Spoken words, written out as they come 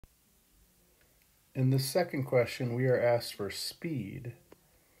In the second question, we are asked for speed.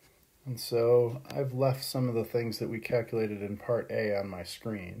 And so I've left some of the things that we calculated in part A on my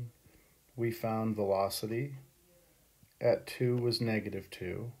screen. We found velocity at 2 was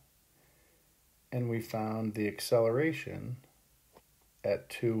 -2. And we found the acceleration at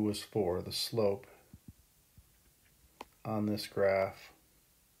 2 was 4. The slope on this graph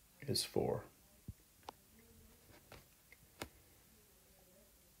is 4.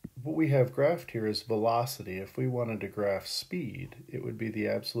 What we have graphed here is velocity. If we wanted to graph speed, it would be the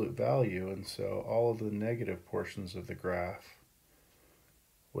absolute value, and so all of the negative portions of the graph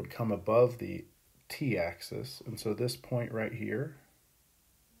would come above the t-axis, and so this point right here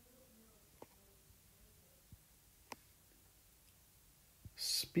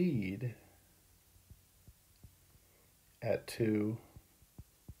speed at 2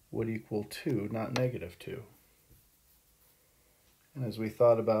 would equal 2, not -2. And as we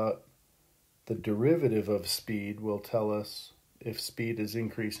thought about the derivative of speed will tell us if speed is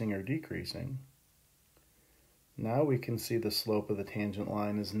increasing or decreasing. Now we can see the slope of the tangent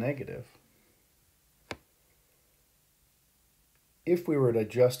line is negative. If we were to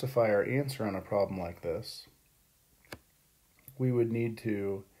justify our answer on a problem like this, we would need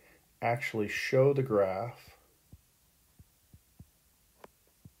to actually show the graph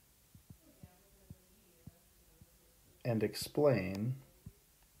and explain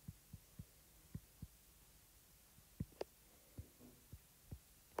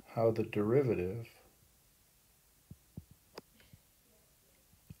how the derivative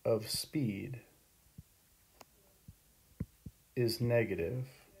of speed is negative,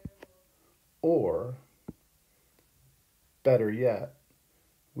 or better yet,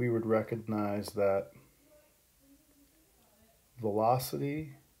 we would recognize that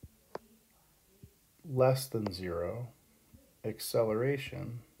velocity less than 0,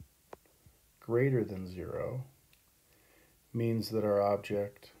 acceleration greater than 0 means that our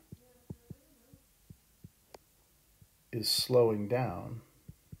object is slowing down,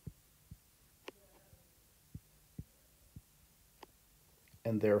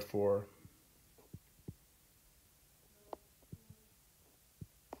 and therefore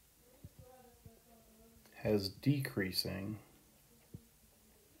has decreasing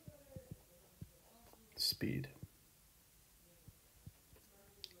speed.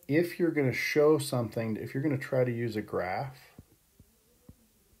 If you're going to show something, if you're going to try to use a graph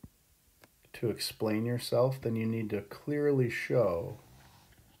to explain yourself, then you need to clearly show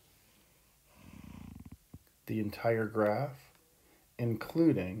the entire graph,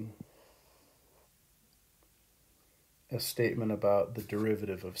 including a statement about the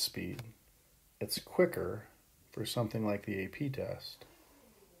derivative of speed. It's quicker for something like the AP test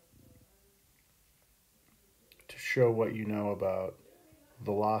to show what you know about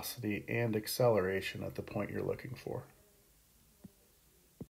velocity and acceleration at the point you're looking for.